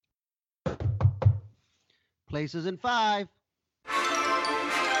Places in 5.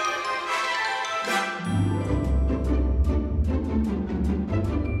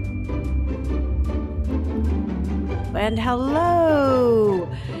 And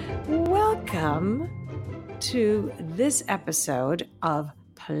hello. Welcome to this episode of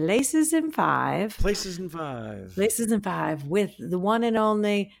Places in 5. Places in 5. Places in 5 with the one and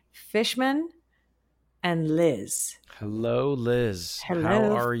only Fishman and Liz. Hello, Liz. Hello,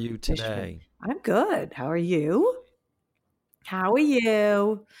 How are you Fishman. today? I'm good. How are you? How are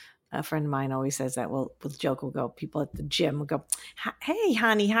you? A friend of mine always says that. We'll joke. We'll go. People at the gym will go, "Hey,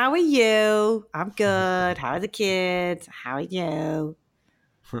 honey, how are you?" I'm good. How are the kids? How are you?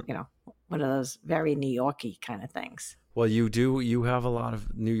 You know, one of those very New Yorky kind of things. Well, you have a lot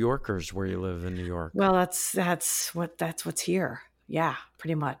of New Yorkers where you live in New York. Well, that's what's here. Yeah,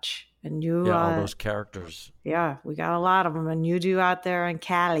 pretty much. And you, all those characters. Yeah, we got a lot of them, and you do out there in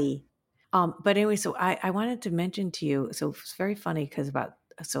Cali. But anyway, so I wanted to mention to you. So it's very funny because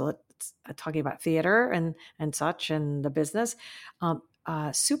let's talking about theater and such and the business,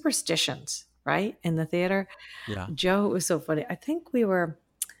 superstitions, right, in the theater. Yeah, Joe, it was so funny. I think there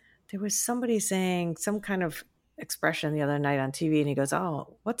was somebody saying some kind of expression the other night on TV, and he goes,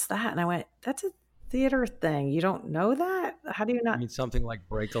 "Oh, what's that?" And I went, "That's a theater thing. You don't know that? How do you not?" I mean, something like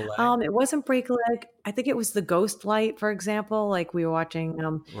break a leg. It wasn't break a leg. I think it was the ghost light, for example. Like we were watching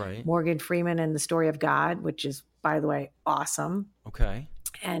Right. Morgan Freeman and the Story of God, which is, by the way, awesome. Okay.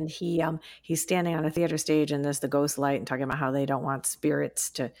 And he's standing on a theater stage, and there's the ghost light, and talking about how they don't want spirits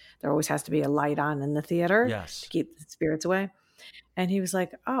to. There always has to be a light on in the theater, Yes, to keep the spirits away. And he was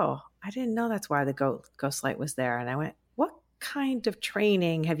like, "Oh, I didn't know that's why the ghost light was there." And I went, "What kind of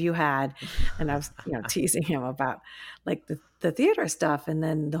training have you had?" And I was, teasing him about like the theater stuff, and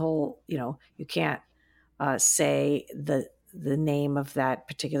then the whole, you can't say the name of that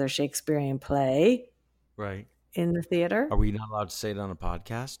particular Shakespearean play, right, in the theater. Are we not allowed to say it on a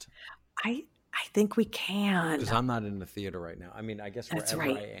podcast? I think we can. Because I'm not in the theater right now. I mean, I guess That's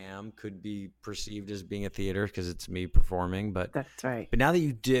wherever right. I am could be perceived as being a theater because it's me performing. But That's right. But now that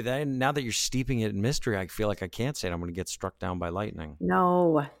you did that, now that you're steeping it in mystery, I feel like I can't say it. I'm going to get struck down by lightning.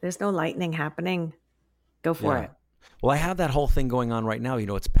 No, there's no lightning happening. Go for it. Well, I have that whole thing going on right now.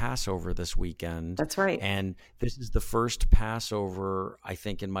 It's Passover this weekend. That's right. And this is the first Passover, I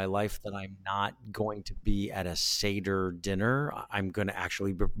think, in my life that I'm not going to be at a Seder dinner. I'm going to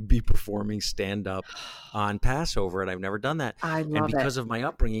actually be performing stand-up on Passover, and I've never done that. I love it. And because of my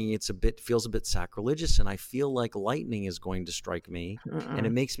upbringing, feels a bit sacrilegious, and I feel like lightning is going to strike me. And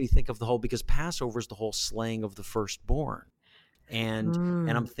it makes me think of because Passover is the whole slaying of the firstborn. And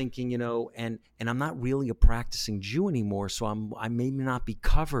I'm thinking, and I'm not really a practicing Jew anymore, so I may not be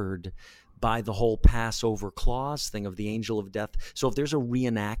covered by the whole Passover clause thing of the angel of death. So if there's a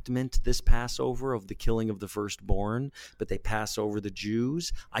reenactment this Passover of the killing of the firstborn, but they pass over the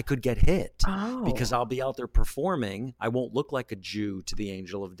Jews, I could get hit because I'll be out there performing. I won't look like a Jew to the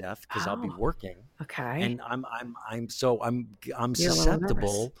angel of death because I'll be working. Okay. And I'm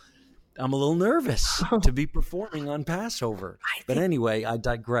susceptible. I'm a little nervous to be performing on Passover. But anyway, I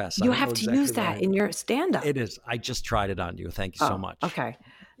digress. You have to use that in your stand-up. It is. I just tried it on you. Thank you so much. Okay.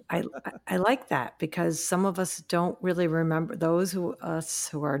 I like that because some of us don't really remember, those who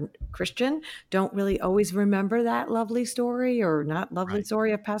are Christian don't really always remember that lovely story or not lovely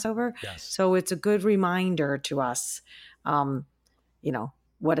story of Passover. Yes. So it's a good reminder to us,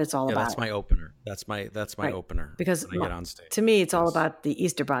 what it's all about. That's my opener. That's my opener. Because when I get on stage. To me, it's all about the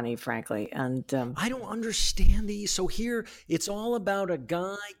Easter Bunny, frankly. And I don't understand these. So here, it's all about a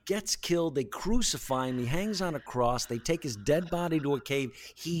guy gets killed. They crucify him. He hangs on a cross. They take his dead body to a cave.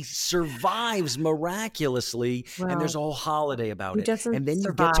 He survives miraculously, and there's a whole holiday about it. He doesn't and then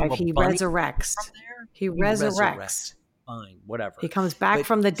survive. You get to he resurrects. He resurrects. Fine, whatever. He comes back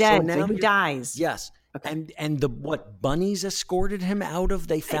from the dead. So he dies. Yes. Okay. And what bunnies escorted him out of?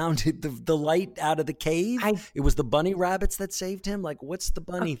 They found the light out of the cave. It was the bunny rabbits that saved him. Like, what's the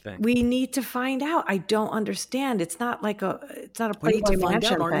bunny thing? We need to find out. I don't understand. It's not a Playboy Mansion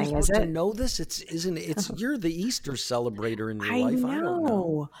thing, Aren't you is supposed it? to know this? It's you're the Easter celebrator in your life. I don't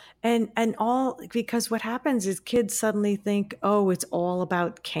know. And all because what happens is kids suddenly think, oh, it's all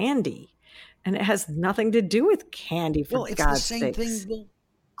about candy, and it has nothing to do with candy. For it's God's the same sakes. thing. Well,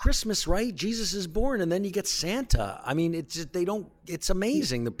 Christmas, right? Jesus is born, and then you get Santa. I mean, it's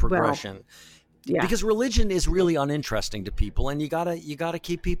amazing the progression. Yeah. Because religion is really uninteresting to people, and you gotta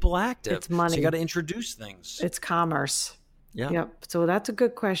keep people active. It's money. So you got to introduce things. It's commerce. Yeah. Yep. So that's a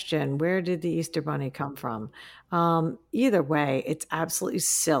good question. Where did the Easter Bunny come from? Either way, it's absolutely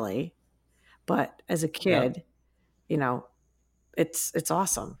silly. But as a kid, it's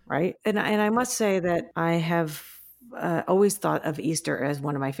awesome, right? And I must say that I have always thought of Easter as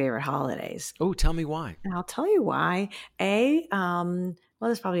one of my favorite holidays. Oh, tell me why. And I'll tell you why. Well,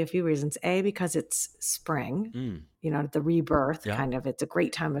 there's probably a few reasons. Because it's spring, the rebirth kind of. It's a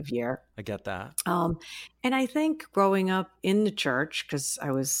great time of year. I get that. And I think growing up in the church, because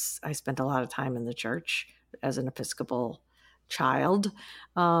I spent a lot of time in the church as an Episcopal child,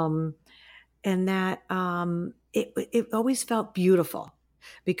 and that it always felt beautiful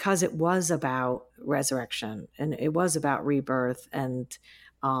because it was about resurrection and it was about rebirth and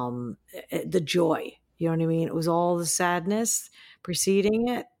the joy. You know what I mean? It was all the sadness preceding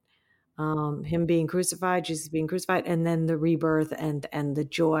it, him being crucified, Jesus being crucified, and then the rebirth and the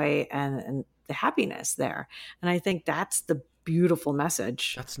joy and the happiness there. And I think that's the beautiful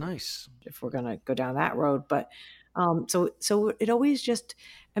message. That's nice. If we're going to go down that road. But so it always just,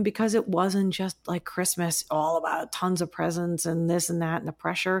 and because it wasn't just like Christmas, all about tons of presents and this and that and the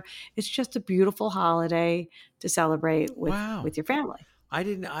pressure, it's just a beautiful holiday to celebrate with your family.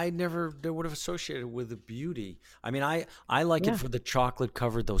 I never would have associated with the beauty. I mean, I like it for the chocolate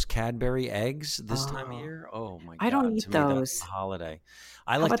covered, those Cadbury eggs this time of year. Oh my God. I don't eat those. That's the holiday.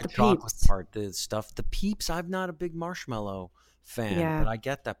 I like the chocolate Peeps? part, the stuff. The Peeps, I'm not a big marshmallow fan, but I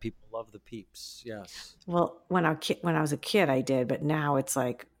get that people love the Peeps. Yes. Well, when I was a kid, I did, but now it's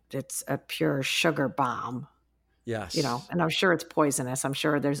like, it's a pure sugar bomb. Yes. And I'm sure it's poisonous. I'm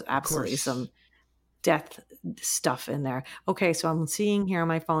sure there's absolutely some death stuff in there. Okay, so I'm seeing here on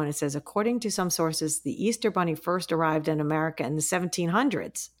my phone, it says, according to some sources, the Easter Bunny first arrived in America in the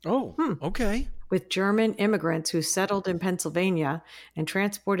 1700s. Oh, okay. With German immigrants who settled in Pennsylvania and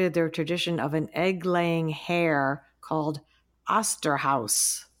transported their tradition of an egg-laying hare called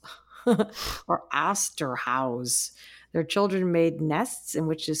Osterhaus or Osterhaus. Their children made nests in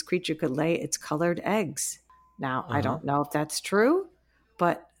which this creature could lay its colored eggs. Now, I don't know if that's true,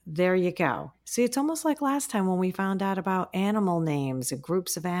 but there you go. See, it's almost like last time when we found out about animal names and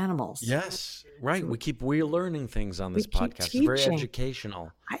groups of animals. Yes, right. We're learning things on this podcast. It's very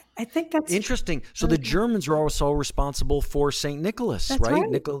educational. I think that's interesting. So the Germans are also responsible for St. Nicholas, right?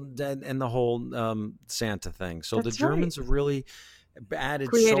 And the whole Santa thing. So the Germans have really added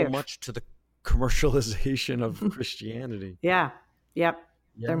so much to the commercialization of Christianity. Yeah. Yep.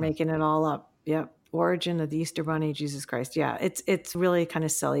 They're making it all up. Yep. Origin of the Easter Bunny, Jesus Christ. Yeah, it's really kind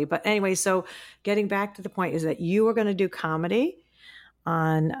of silly. But anyway, so getting back to the point is that you are going to do comedy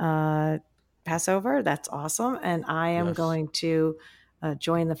on Passover. That's awesome. And I am going to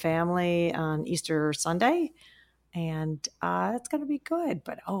join the family on Easter Sunday. And it's going to be good.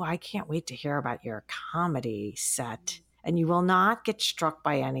 But, I can't wait to hear about your comedy set. And you will not get struck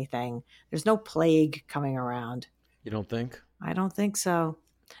by anything. There's no plague coming around. You don't think? I don't think so.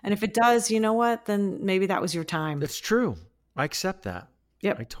 And if it does, you know what? Then maybe that was your time. That's true. I accept that.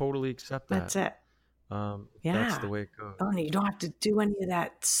 Yep. I totally accept that. That's it. That's the way it goes. Oh, you don't have to do any of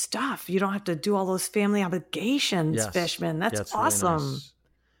that stuff. You don't have to do all those family obligations, Fishman. That's awesome. Really nice.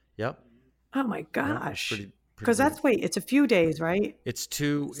 Yep. Oh my gosh. Because it's a few days, right? It's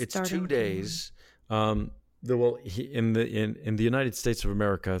 2 days. In the United States of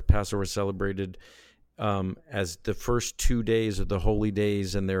America, Passover is celebrated as the first 2 days of the holy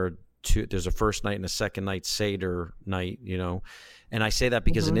days, and there's a first night and a second night, Seder night, and I say that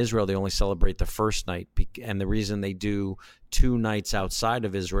because in Israel they only celebrate the first night, and the reason they do 2 nights outside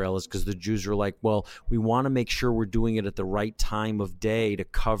of Israel is because the Jews are like, well, we want to make sure we're doing it at the right time of day to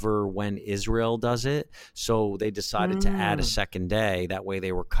cover when Israel does it. So they decided to add a second day. That way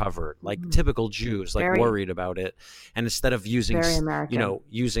they were covered, like typical Jews, like worried about it. And instead of using,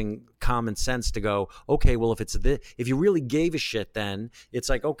 using common sense to go, okay, well, if you really gave a shit, then it's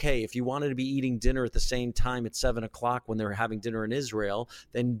like, okay, if you wanted to be eating dinner at the same time at 7:00 when they're having dinner in Israel,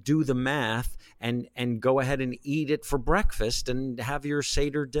 then do the math and go ahead and eat it for breakfast and have your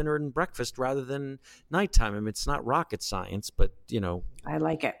Seder dinner and breakfast rather than nighttime. I mean, it's not rocket science, but I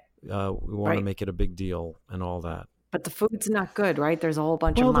like it. We want to make it a big deal and all that. But the food's not good, right? There's a whole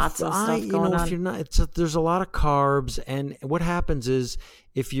bunch of matzah stuff going on. If you're not, there's a lot of carbs, and what happens is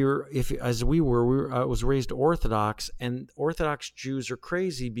if as we were, I was raised Orthodox, and Orthodox Jews are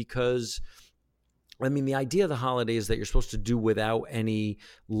crazy because, I mean, the idea of the holiday is that you're supposed to do without any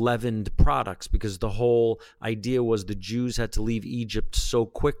leavened products, because the whole idea was the Jews had to leave Egypt so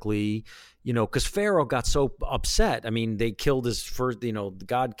quickly, because Pharaoh got so upset. I mean, they killed his first,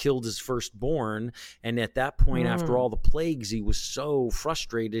 God killed his firstborn. And at that point, after all the plagues, he was so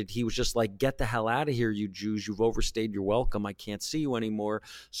frustrated. He was just like, get the hell out of here, you Jews. You've overstayed your welcome. I can't see you anymore.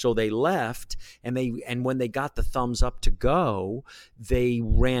 So they left. And when they got the thumbs up to go, they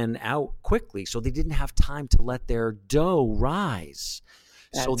ran out quickly. So they didn't have time to let their dough rise.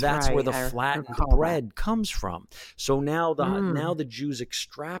 So that's right. Where the flattened bread comes from. So now the Jews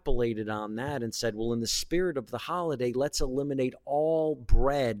extrapolated on that and said, well, in the spirit of the holiday, let's eliminate all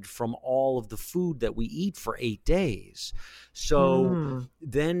bread from all of the food that we eat for 8 days. So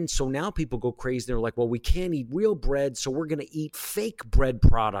now people go crazy. They're like, well, we can't eat real bread, so we're going to eat fake bread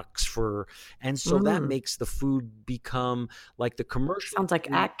products and so that makes the food become like the commercial. Sounds like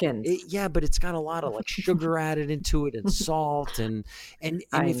Atkins. But it's got a lot of like sugar added into it and salt and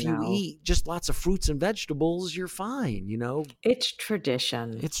if you eat just lots of fruits and vegetables, you're fine, It's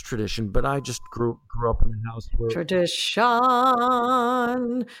tradition. It's tradition, but I just grew up in a house where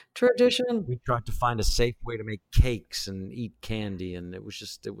tradition. We tried to find a safe way to make cakes and eat candy, and it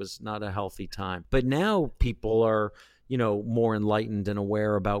was not a healthy time. But now people are, more enlightened and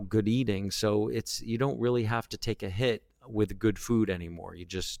aware about good eating, so you don't really have to take a hit with good food anymore. You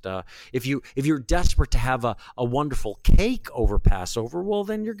just if you're desperate to have a wonderful cake over Passover, well,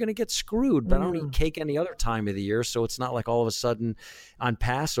 then you're going to get screwed. But I don't eat cake any other time of the year, so it's not like all of a sudden on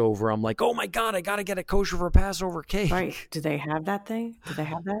Passover I'm like, oh my God, I got to get a kosher for Passover cake. Right? Do they have that thing? Do they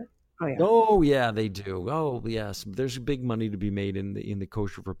have that? Oh yeah, they do. Oh yes, there's big money to be made in the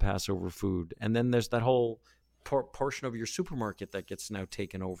kosher for Passover food, and then there's that whole portion of your supermarket that gets now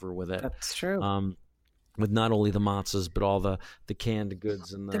taken over with it. That's true. With not only the matzahs, but all the canned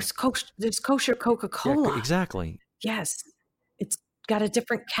goods and there's kosher Coca-Cola. Yeah, exactly. Yes, it's got a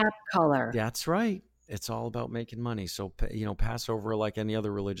different cap color. That's right. It's all about making money. So Passover, like any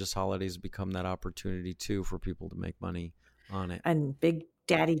other religious holidays, become that opportunity too for people to make money on it. And big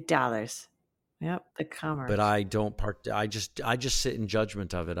daddy dollars. Yep, the commerce. But I don't I just sit in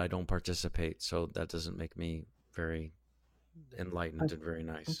judgment of it. I don't participate, so that doesn't make me very enlightened and very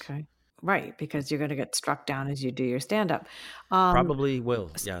nice. Okay. Right, because you're going to get struck down as you do your stand-up. Probably will,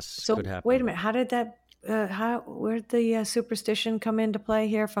 yes. So could happen. Wait a minute, how did that? Where'd the superstition come into play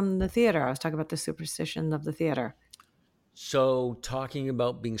here from the theater? I was talking about the superstition of the theater. So talking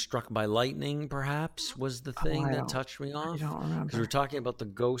about being struck by lightning, perhaps, was the thing that touched me off. I don't remember. Because we were talking about the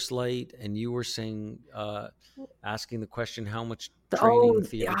ghost light, and you were saying, asking the question, how much training,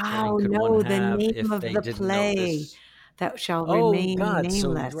 theater training could one have if they didn't know this? That shall remain nameless.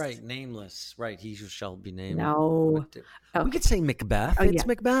 So, right, nameless. Right, he shall be named. No. We could say Macbeth. It's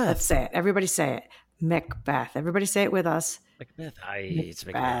Macbeth. Let's say it. Everybody say it. Macbeth. Everybody say it with us. Macbeth. It's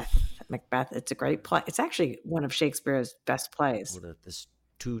Macbeth. Macbeth. It's a great play. It's actually one of Shakespeare's best plays. This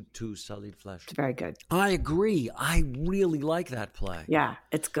too sullied flesh. It's very good. I agree. I really like that play. Yeah,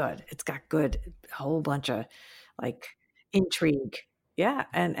 it's good. It's got a whole bunch of like intrigue. Yeah,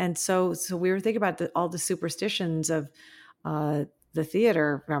 and so we were thinking about all the superstitions of the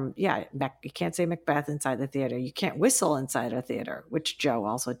theater. You can't say Macbeth inside the theater. You can't whistle inside a theater, which Joe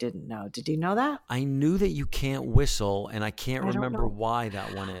also didn't know. Did you know that? I knew that you can't whistle, and I can't remember why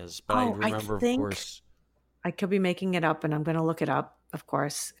that one is. But I remember, of course. I could be making it up, and I'm going to look it up, of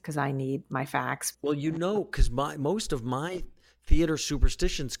course, because I need my facts. Well, because most of my theater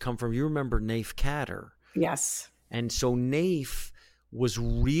superstitions come from, you remember Naif Catter. Yes. And so Naif was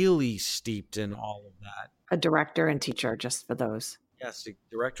really steeped in all of that. A director and teacher, just for those. Yes, a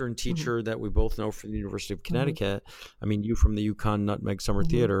director and teacher that we both know from the University of Connecticut. I mean, you from the UConn Nutmeg Summer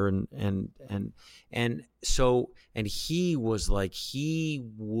Theater, and he was like, he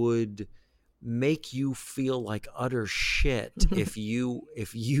would make you feel like utter shit if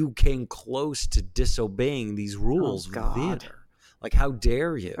you came close to disobeying these rules of the theater. Like, how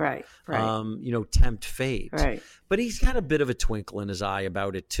dare you? Right. Tempt fate. Right. But he's got a bit of a twinkle in his eye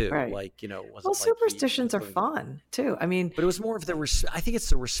about it too. Right. Like, wasn't well, superstitions are fun too. I mean, but it was more of I think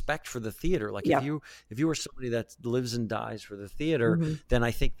it's the respect for the theater. Like, if you were somebody that lives and dies for the theater, then I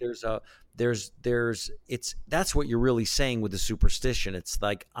think that's what you're really saying with the superstition. It's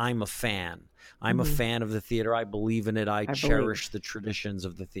like, I'm a fan. I'm a fan of the theater. I believe in it. I cherish the traditions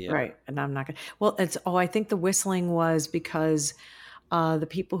of the theater. Right. And I'm not going to. Well, I think the whistling was because the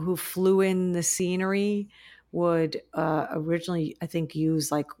people who flew in the scenery would originally, I think,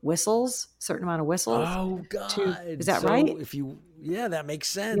 use like whistles, a certain amount of whistles. Oh, God. Is that right? That makes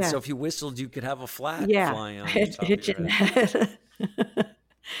sense. Yeah. So if you whistled, you could have a flat fly on hit your head.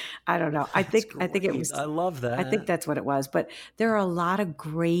 I don't know. I think it was. I love that. I think that's what it was. But there are a lot of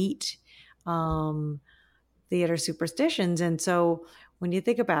great theater superstitions, and so when you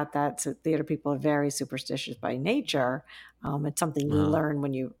think about that, so theater people are very superstitious by nature. It's something you learn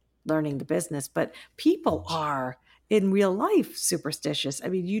when you're learning the business, but people are in real life superstitious. I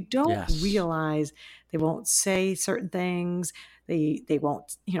mean, you don't realize they won't say certain things. They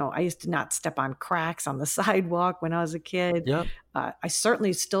won't, I used to not step on cracks on the sidewalk when I was a kid. Yep. I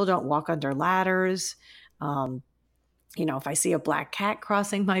certainly still don't walk under ladders. If I see a black cat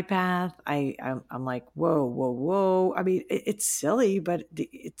crossing my path, I'm like, whoa, whoa, whoa. I mean, it's silly, but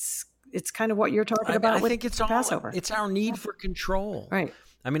it's kind of what you're talking about. I think it's Passover. It's our need for control. Right.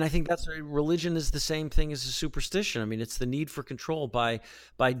 I mean, I think that's religion is the same thing as a superstition. I mean, it's the need for control by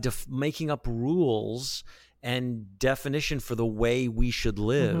making up rules and definition for the way we should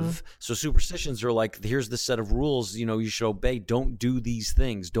live. Mm-hmm. So superstitions are like, here's the set of rules, you should obey. Don't do these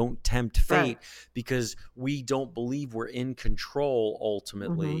things. Don't tempt fate, because we don't believe we're in control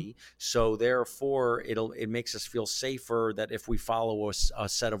ultimately. Mm-hmm. So therefore it makes us feel safer that if we follow a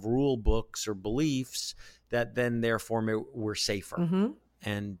set of rule books or beliefs, that then therefore we're safer. Mm-hmm.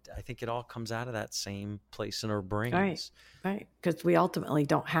 And I think it all comes out of that same place in our brains. Right. Because we ultimately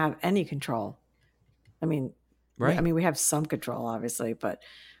don't have any control. I mean, right. We have some control, obviously, but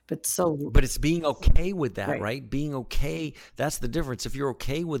it's being okay with that, right? Being okay. That's the difference. If you're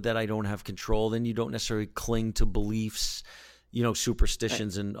okay with that, I don't have control, then you don't necessarily cling to beliefs,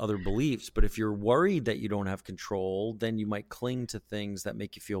 superstitions and other beliefs. But if you're worried that you don't have control, then you might cling to things that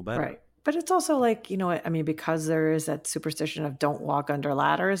make you feel better. Right. But it's also like, because there is that superstition of don't walk under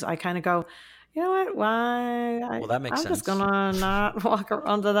ladders, I kind of go, you know what? Why? Well, that makes sense. I'm just gonna not walk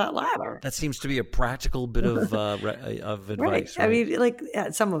under that ladder. That seems to be a practical bit of advice. Right. I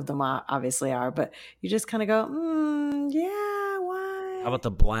mean, some of them obviously are, but you just kind of go, yeah, why? How about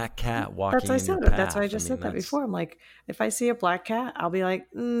the black cat walking? That's why I said it. That's why I just said that before. I'm like, if I see a black cat, I'll be like,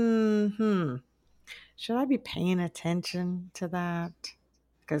 should I be paying attention to that?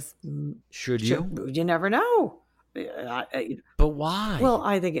 Because should you? You never know. But why? Well,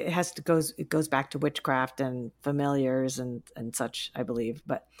 I think it goes back to witchcraft and familiars and such, I believe.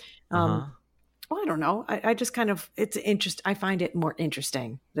 But well, I don't know. I just kind of I find it more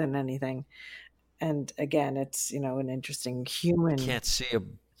interesting than anything. And again, it's an interesting human. You can't see a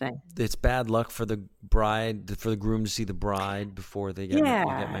thing. It's bad luck for the bride, for the groom to see the bride before they get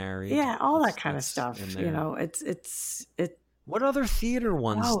married. Yeah, all that kind of stuff. It's. What other theater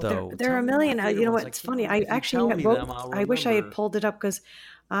ones, though? There are a million. It's funny. I actually wrote. I wish I had pulled it up because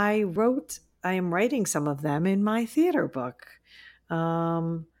I am writing some of them in my theater book,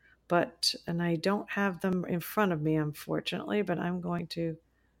 and I don't have them in front of me, unfortunately. But I'm going to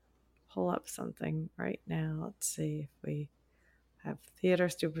pull up something right now. Let's see if we have theater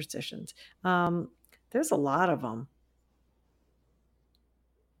superstitions. There's a lot of them.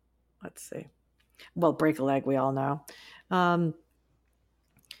 Let's see. Well, break a leg, we all know.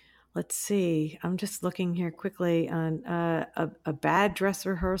 Let's see. I'm just looking here quickly on a bad dress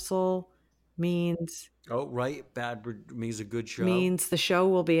rehearsal means. Oh, right. Bad means a good show. Means the show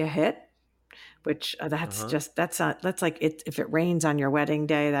will be a hit, which that's like it. If it rains on your wedding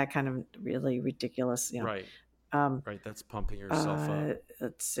day, that kind of really ridiculous. Right. Right. That's pumping yourself up.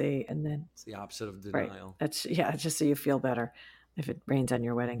 Let's see. And then it's the opposite of denial. Right. That's just so you feel better. If it rains on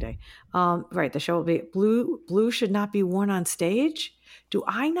your wedding day. Right. The show will be blue should not be worn on stage. Do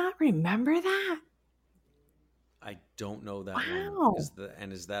I not remember that? I don't know that one.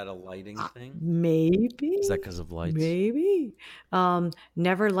 Is that a lighting thing? Maybe. Is that because of lights? Maybe.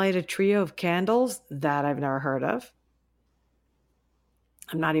 Never light a trio of candles. That I've never heard of.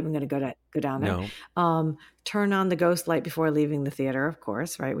 I'm not even going to go down there. No. Turn on the ghost light before leaving the theater, of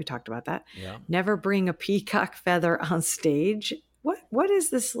course, right? We talked about that. Yeah. Never bring a peacock feather on stage. What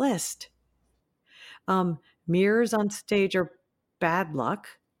is this list? Mirrors on stage are bad luck.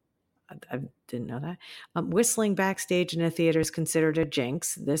 I didn't know that. Whistling backstage in a theater is considered a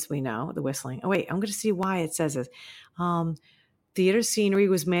jinx. This we know, the whistling. Oh, wait, I'm going to see why it says this. Theater scenery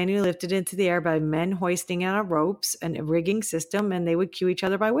was manually lifted into the air by men hoisting on ropes and a rigging system, and they would cue each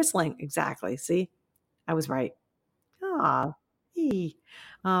other by whistling. Exactly. See, I was right.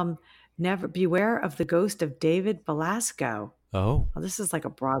 Never beware of the ghost of David Belasco. Oh, this is like a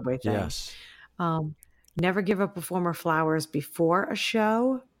Broadway thing. Yes. Never give a performer flowers before a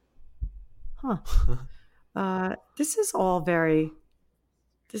show. This is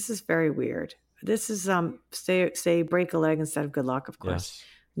very weird. This is say break a leg instead of good luck, of course. Yes.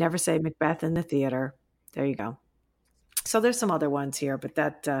 Never say Macbeth in the theater. There you go. So there's some other ones here, but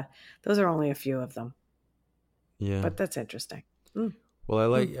those are only a few of them. Yeah. But that's interesting. Well, I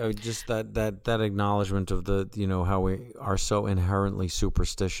like just that acknowledgement of the how we are so inherently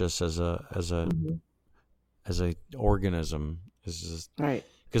superstitious as a organism, It's just right.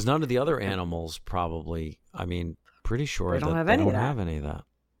 because none of the other animals probably. I mean, pretty sure They don't that have they any don't of that. have any of that.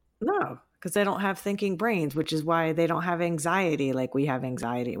 No, because they don't have thinking brains, which is why they don't have anxiety like we have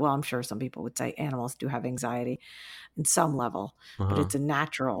anxiety. Well, I'm sure some people would say animals do have anxiety in some level, but it's a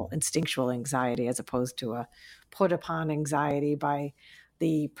natural, instinctual anxiety as opposed to a put upon anxiety by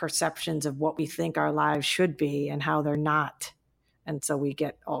the perceptions of what we think our lives should be and how they're not. And so we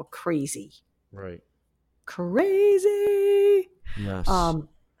get all crazy. Right. Crazy. Yes.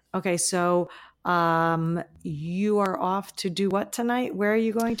 Okay, so you are off to do what tonight? Where are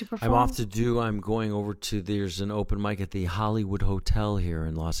you going to perform? I'm going over to, there's an open mic at the Hollywood Hotel here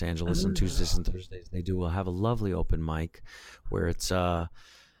in Los Angeles on Tuesdays and Thursdays. We'll have a lovely open mic where it's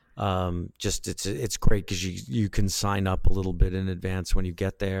it's great because you can sign up a little bit in advance when you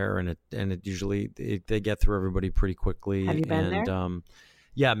get there, and it usually they get through everybody pretty quickly. Have you been there?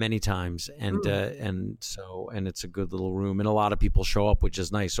 Yeah, many times, and it's a good little room, and a lot of people show up, which is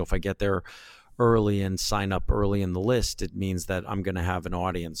nice. So if I get there early and sign up early in the list, it means that I'm going to have an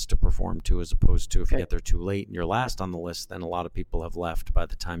audience to perform to, as opposed to if you get there too late and you're last on the list, then a lot of people have left by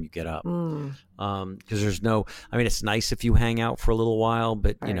the time you get up. Because there's no, I mean, it's nice if you hang out for a little while,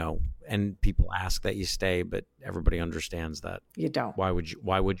 but you know, and people ask that you stay, but everybody understands that you don't. Why would you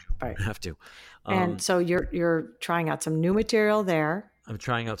have to? And so you're trying out some new material there. I'm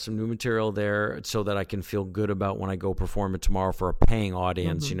trying out some new material there so that I can feel good about when I go perform it tomorrow for a paying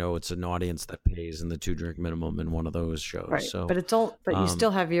audience. You know, it's an audience that pays in the 2-drink minimum in one of those shows. Right. So, but you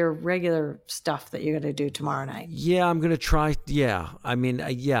still have your regular stuff that you're going to do tomorrow night. Yeah, I'm going to try. Yeah. I mean,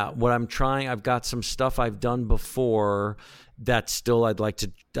 what I'm trying, I've got some stuff I've done before that still I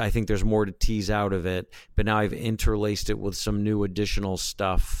think there's more to tease out of it, but now I've interlaced it with some new additional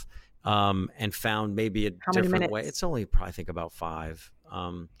stuff. And found maybe a different way. It's only probably, I think, about 5.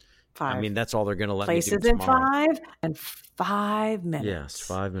 5. I mean, that's all they're going to let Places me do tomorrow. Places in 5 and 5 minutes. Yes,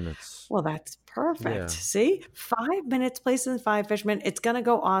 5 minutes. Well, that's perfect. Yeah. See? 5 minutes, Places in 5, Fishman. It's going to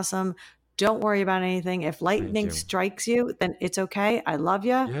go awesome. Don't worry about anything. If lightning strikes you, then it's okay. I love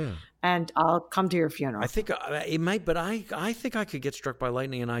you. Yeah. And I'll come to your funeral. I think it might, but I think I could get struck by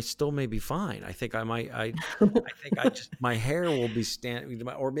lightning and I still may be fine. I think I might. I think my hair will be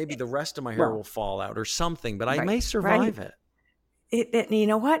or maybe the rest of my hair will fall out or something. But I may survive it. You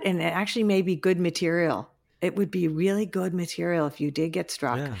know what? And it actually may be good material. It would be really good material if you did get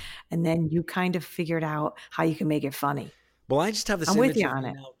struck, and then you kind of figured out how you can make it funny. Well, I just have this image with of you on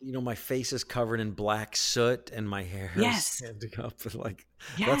it. You know, my face is covered in black soot and my hair is standing up.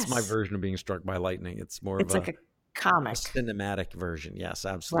 That's my version of being struck by lightning. It's more like a comic. A cinematic version. Yes,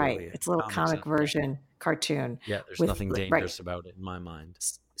 absolutely. Right. It's a little comic version, cartoon. Yeah, there's nothing dangerous about it in my mind.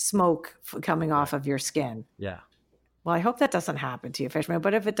 Smoke coming off of your skin. Yeah. Well, I hope that doesn't happen to you, Fishman.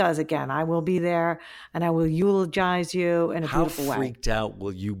 But if it does, again, I will be there and I will eulogize you in a beautiful way. How freaked out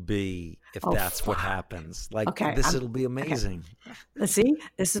will you be if that's what happens? It'll be amazing. Okay. See,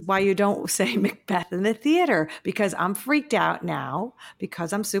 this is why you don't say Macbeth in the theater, because I'm freaked out now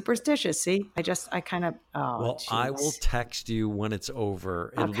because I'm superstitious. See, I kind of. Oh, geez. I will text you when it's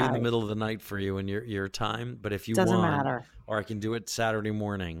over. It'll be in the middle of the night for you and your time. But if you want, doesn't matter. Or I can do it Saturday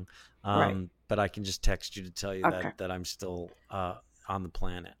morning. Right. But I can just text you to tell you that I'm still on the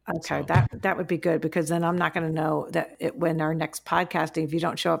planet. Okay, so. That would be good, because then I'm not going to know that when our next podcasting, if you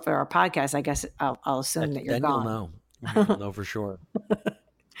don't show up for our podcast, I guess I'll assume that you're gone. Then you'll know for sure.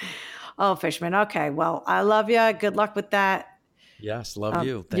 Oh, Fishman. Okay, well, I love you. Good luck with that. Yes, love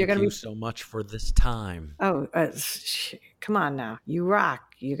you. Thank you so much for this time. Oh, come on now. You rock.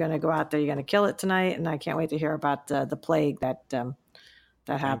 You're going to go out there. You're going to kill it tonight, and I can't wait to hear about the plague that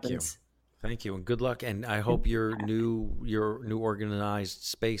happens. Thank you, and good luck. And I hope your new organized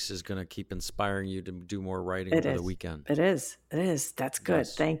space is going to keep inspiring you to do more writing over the weekend. It is. That's good.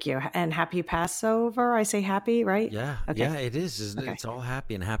 Yes. Thank you. And happy Passover. I say happy, right? Yeah. Okay. Yeah, it is. Isn't it? It's all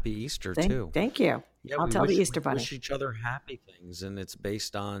happy, and happy Easter too. Thank you. Yeah, I'll tell the Easter Bunny. We wish each other happy things, and it's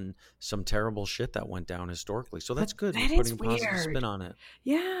based on some terrible shit that went down historically. So that's good. We're putting a positive spin on it.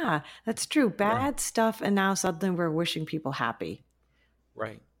 Yeah, that's true. Bad stuff, and now suddenly we're wishing people happy.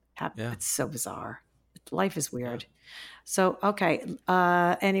 Right. Yeah. It's so bizarre. Life is weird. So, okay.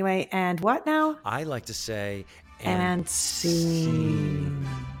 Anyway, and what now? I like to say, and sing.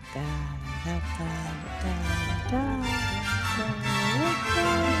 Da, da, da, da, da, da, da,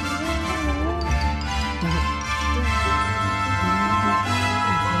 da, da.